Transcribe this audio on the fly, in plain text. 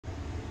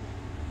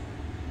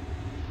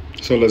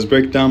So let's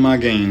break down my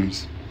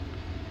games.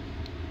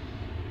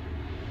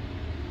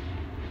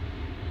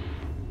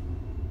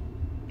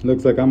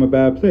 Looks like I'm a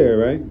bad player,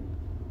 right?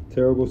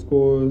 Terrible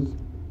scores,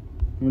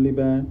 really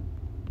bad.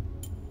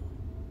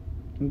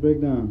 Let's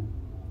break down.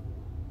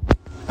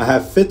 I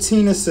have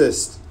 15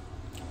 assists.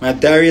 My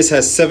Darius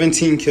has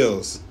 17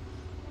 kills.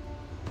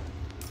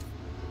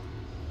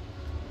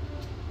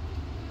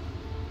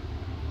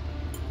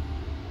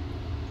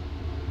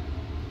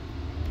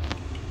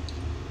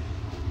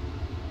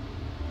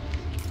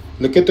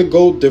 Look at the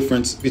gold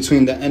difference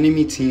between the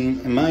enemy team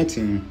and my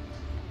team.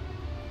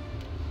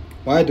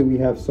 Why do we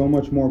have so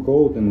much more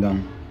gold than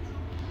them?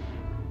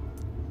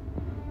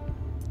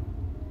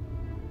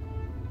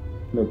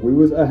 Look, we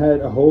was ahead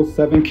a whole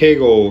 7K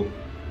gold.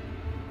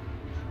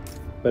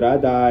 But I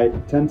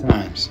died 10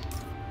 times.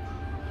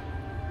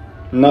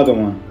 Another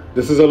one.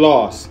 This is a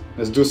loss.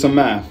 Let's do some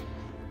math.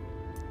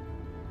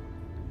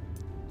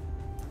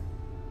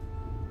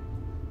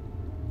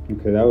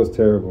 Okay, that was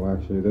terrible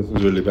actually. This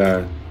was really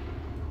bad.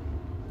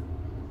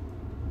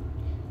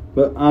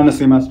 But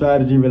honestly, my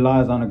strategy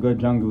relies on a good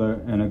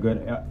jungler and a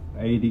good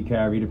AD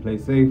carry to play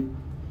safe.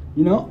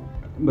 You know,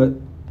 but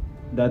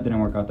that didn't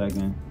work out that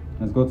game.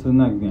 Let's go to the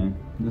next game.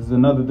 This is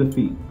another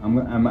defeat. I'm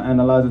gonna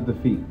analyze the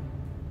defeat.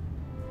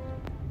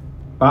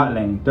 Bot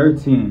lane,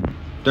 13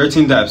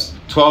 deaths,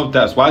 12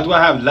 deaths. Why do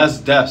I have less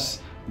deaths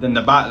than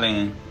the bot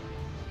lane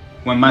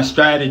when my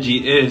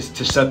strategy is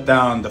to shut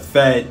down the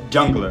fed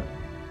jungler?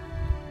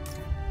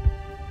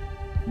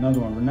 Another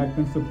one,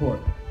 Renekton support.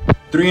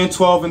 3 and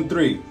 12 and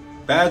 3.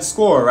 Bad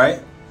score, right?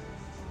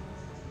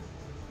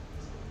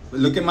 But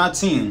look at my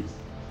team.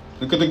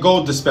 Look at the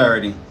gold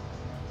disparity.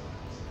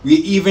 We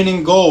even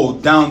in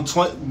gold, down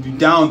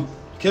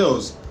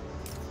kills.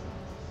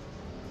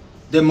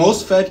 The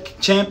most fed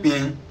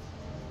champion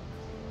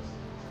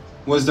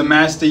was the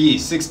Master Yi,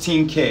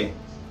 16K.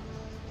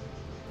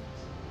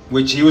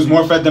 Which he was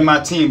more fed than my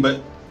team,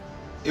 but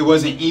it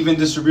wasn't even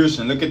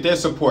distribution. Look at their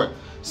support,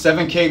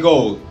 7K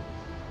gold.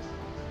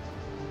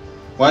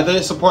 Why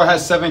their support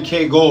has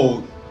 7K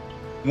gold,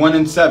 1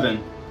 and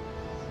 7.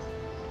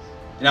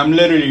 And I'm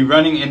literally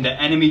running in the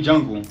enemy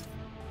jungle.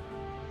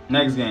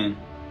 Next game.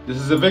 This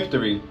is a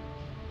victory.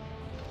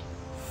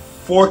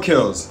 4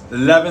 kills,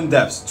 11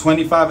 deaths,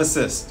 25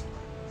 assists.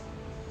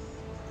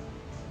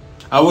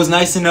 I was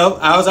nice enough.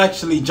 I was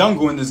actually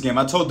jungle in this game.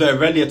 I told the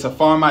Aurelia to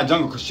farm my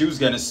jungle because she was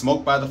getting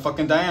smoked by the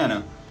fucking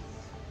Diana.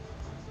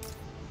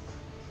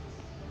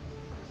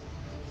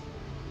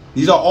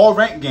 These are all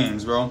ranked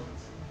games, bro.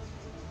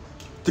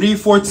 3,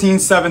 14,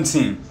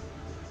 17.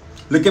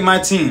 Look at my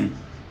team.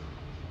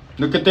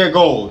 Look at their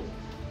gold.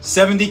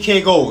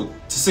 70K gold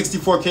to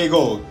 64K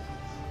gold.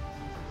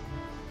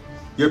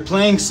 You're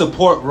playing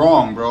support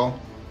wrong, bro.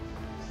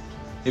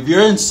 If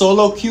you're in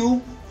solo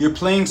queue, you're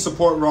playing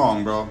support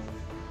wrong, bro.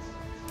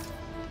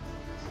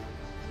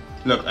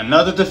 Look,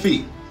 another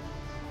defeat.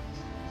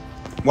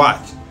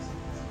 Watch.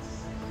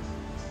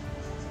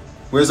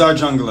 Where's our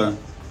jungler?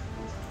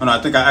 Oh no,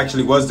 I think I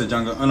actually was the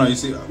jungler. Oh no, you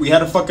see, we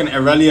had a fucking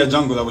Aurelia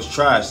jungle that was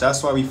trash.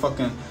 That's why we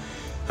fucking...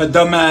 Her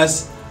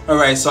dumbass...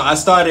 Alright, so I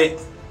started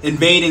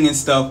invading and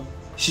stuff.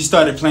 She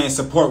started playing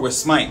support with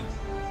Smite.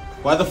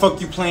 Why the fuck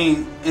you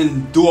playing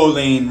in duo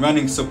lane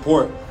running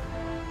support?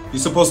 You're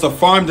supposed to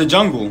farm the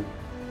jungle.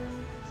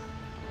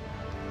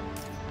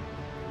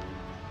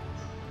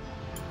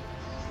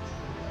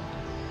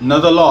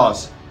 Another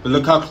loss, but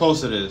look how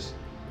close it is.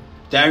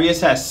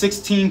 Darius has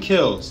 16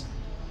 kills.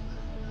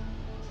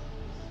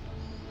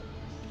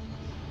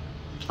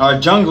 Our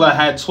jungler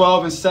had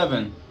 12 and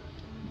 7.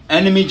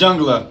 Enemy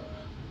jungler,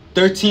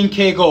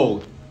 13K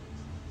gold.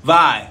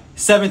 Vi,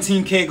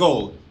 17K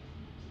gold.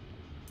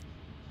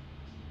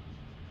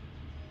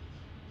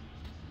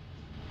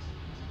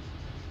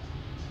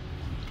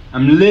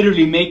 I'm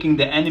literally making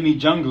the enemy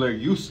jungler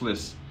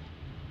useless.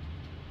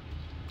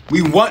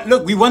 We won.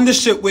 Look, we won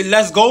this shit with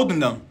less gold than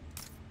them.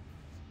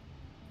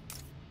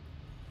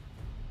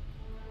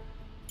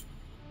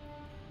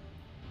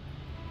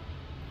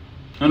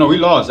 No, we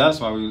lost. That's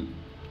why we.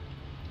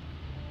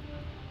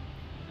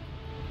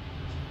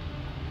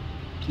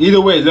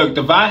 Either way, look,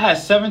 the Vi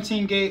has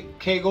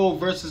 17K gold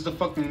versus the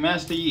fucking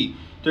Master Yi,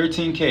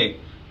 13K.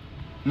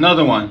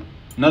 Another one,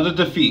 another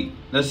defeat.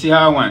 Let's see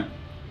how it went.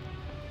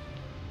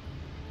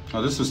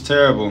 Oh, this was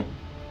terrible.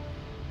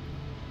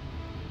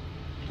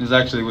 This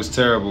actually was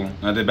terrible.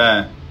 I did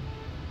bad.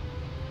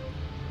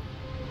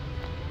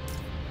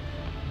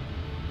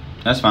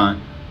 That's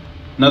fine.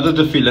 Another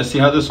defeat. Let's see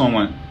how this one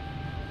went.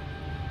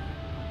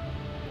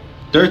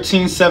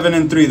 13, 7,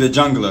 and 3, the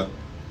jungler.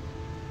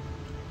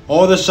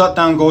 All the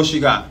shutdown goals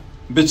she got.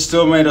 Bitch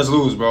still made us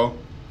lose, bro.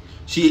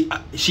 She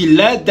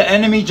led the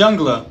enemy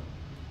jungler.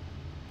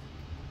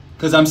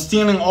 Because I'm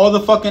stealing all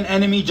the fucking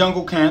enemy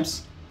jungle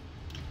camps.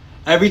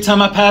 Every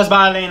time I pass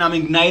by a lane, I'm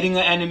igniting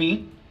an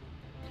enemy.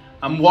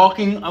 I'm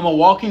a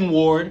walking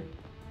ward.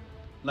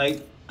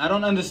 Like, I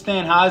don't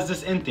understand. How is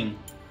this inting?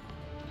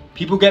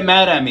 People get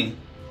mad at me.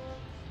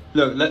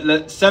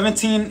 Look,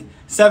 17,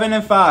 7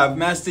 and 5,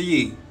 Master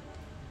Yi.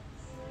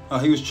 Oh,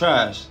 he was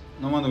trash.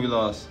 No wonder we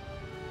lost.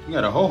 You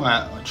got a whole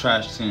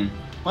trash team.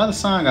 Why the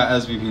Sun got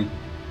SVP?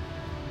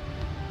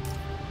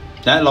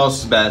 That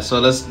loss is bad. So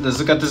let's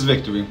look at this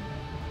victory.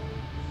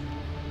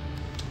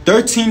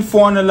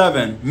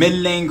 13-4-11, mid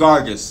lane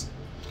Gargus.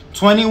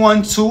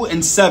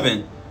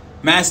 21-2-7,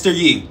 Master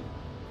Yi.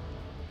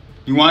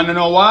 You want to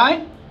know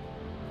why?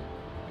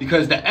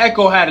 Because the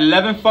Echo had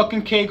 11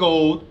 fucking K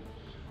gold.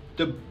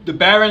 The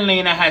Baron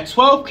laner had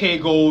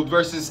 12K gold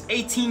versus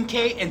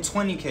 18K and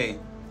 20K.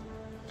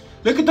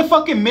 Look at the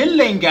fucking mid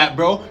lane gap,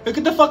 bro. Look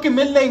at the fucking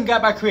mid lane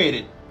gap I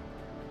created.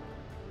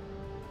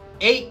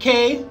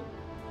 8K,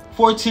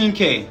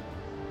 14K.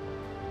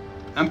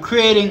 I'm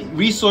creating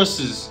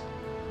resources.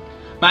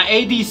 My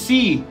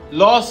ADC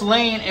lost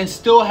lane and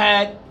still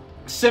had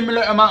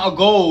similar amount of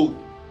gold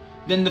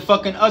than the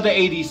fucking other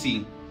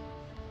ADC.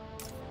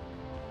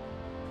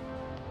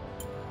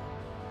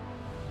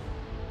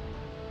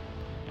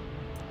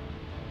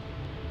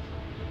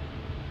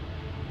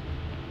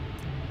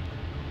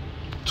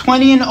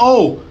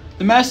 $20-0.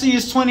 The Master Yi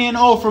is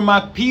 20-0 for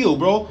my peel,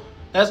 bro.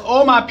 That's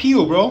all my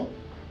peel, bro.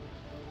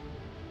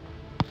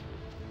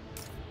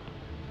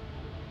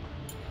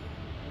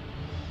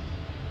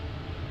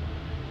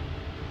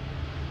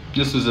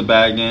 This was a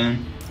bad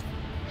game.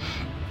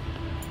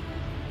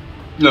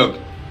 Look,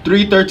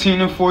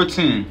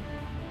 3-13-14.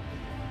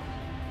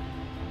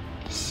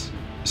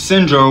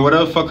 Syndro,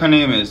 whatever the fuck her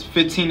name is,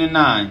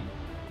 15-9.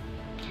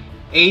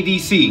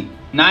 ADC,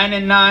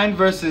 9-9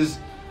 versus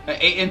an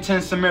 8-10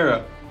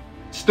 Samira.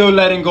 Still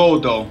letting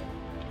gold though.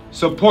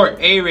 Support,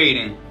 A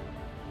rating.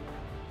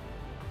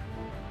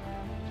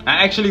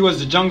 I actually was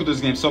the jungle this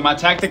game. So my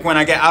tactic when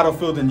I get out of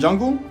field in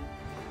jungle,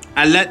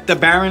 I let the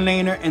Baron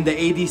laner and the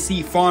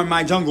ADC farm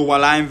my jungle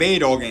while I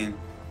invade all game.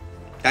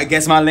 That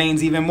gets my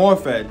lanes even more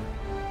fed.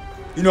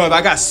 You know, if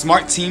I got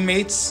smart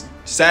teammates,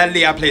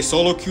 sadly I play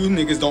solo queue,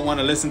 niggas don't want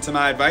to listen to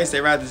my advice.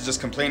 They rather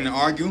just complain and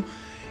argue.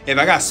 If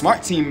I got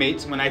smart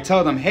teammates, when I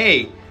tell them,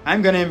 hey,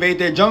 I'm going to invade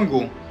their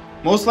jungle,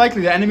 most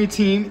likely the enemy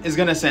team is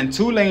going to send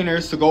 2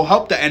 laners to go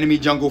help the enemy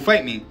jungle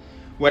fight me.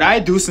 What I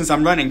do, since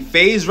I'm running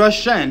phase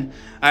rush Shen,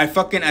 I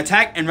fucking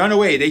attack and run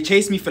away. They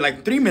chase me for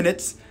like 3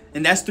 minutes,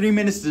 and that's 3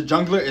 minutes the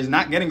jungler is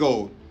not getting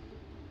gold.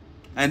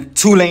 And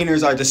 2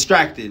 laners are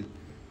distracted,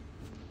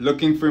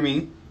 looking for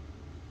me.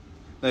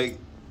 Like,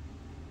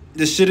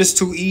 this shit is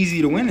too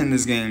easy to win in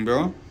this game,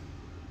 bro.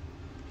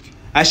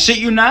 I shit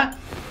you not,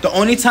 the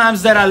only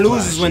times that I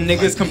lose is when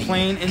niggas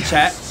complain in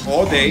chat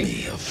all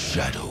day.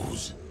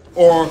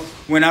 Or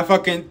when I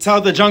fucking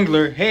tell the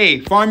jungler, hey,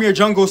 farm your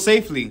jungle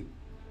safely.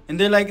 And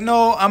they're like,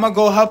 no, I'm gonna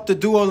go help the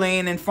duo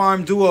lane and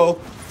farm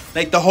duo.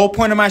 Like, the whole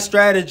point of my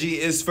strategy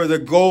is for the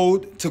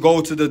gold to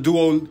go to the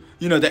duo,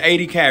 you know, the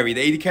AD carry.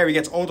 The AD carry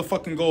gets all the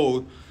fucking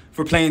gold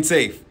for playing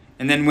safe.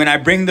 And then when I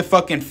bring the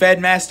fucking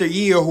Fed Master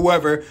Yi or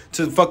whoever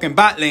to the fucking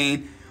bot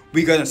lane,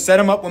 we gonna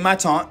set him up with my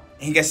taunt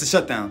and he gets the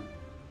shutdown.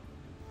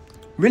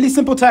 Really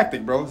simple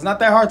tactic, bro. It's not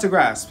that hard to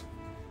grasp.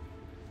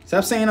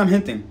 Stop saying I'm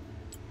hinting.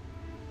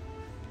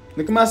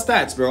 Look at my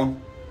stats, bro.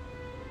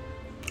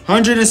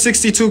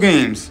 162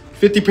 games.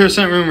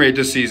 50% win rate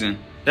this season.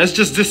 That's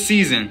just this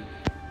season.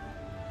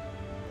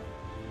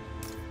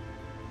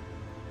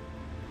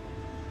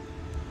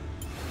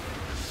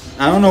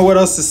 I don't know what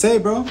else to say,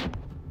 bro.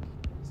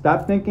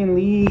 Stop thinking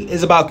League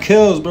is about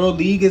kills, bro.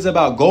 League is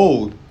about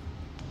gold.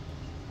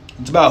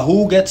 It's about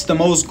who gets the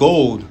most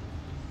gold.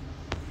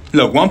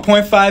 Look,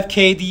 1.5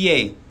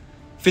 KDA.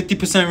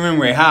 50% win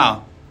rate.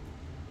 How?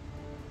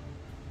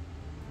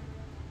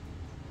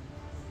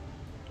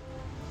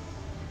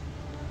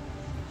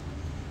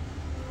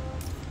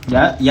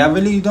 Y'all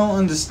really don't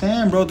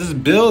understand, bro. This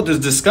build is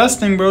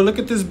disgusting, bro. Look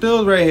at this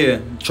build right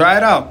here. Try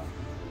it out.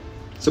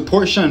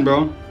 Support Shen,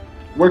 bro.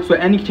 Works with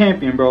any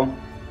champion, bro.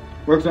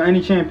 Works with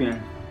any champion.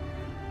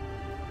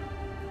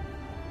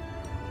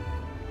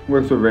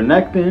 Works with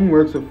Renekton.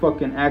 Works with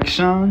fucking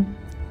Akshan.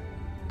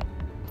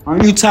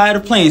 Aren't you tired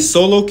of playing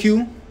solo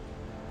queue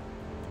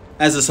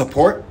as a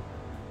support?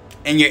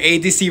 And your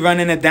ADC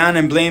running it down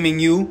and blaming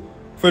you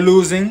for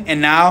losing. And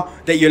now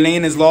that your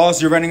lane is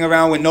lost, you're running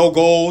around with no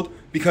gold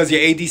because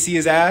your ADC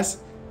is ass?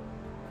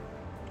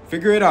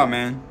 Figure it out,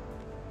 man.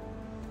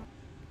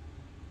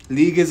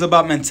 League is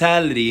about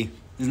mentality.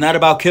 It's not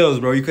about kills,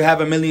 bro. You could have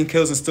 1 million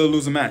kills and still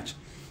lose a match.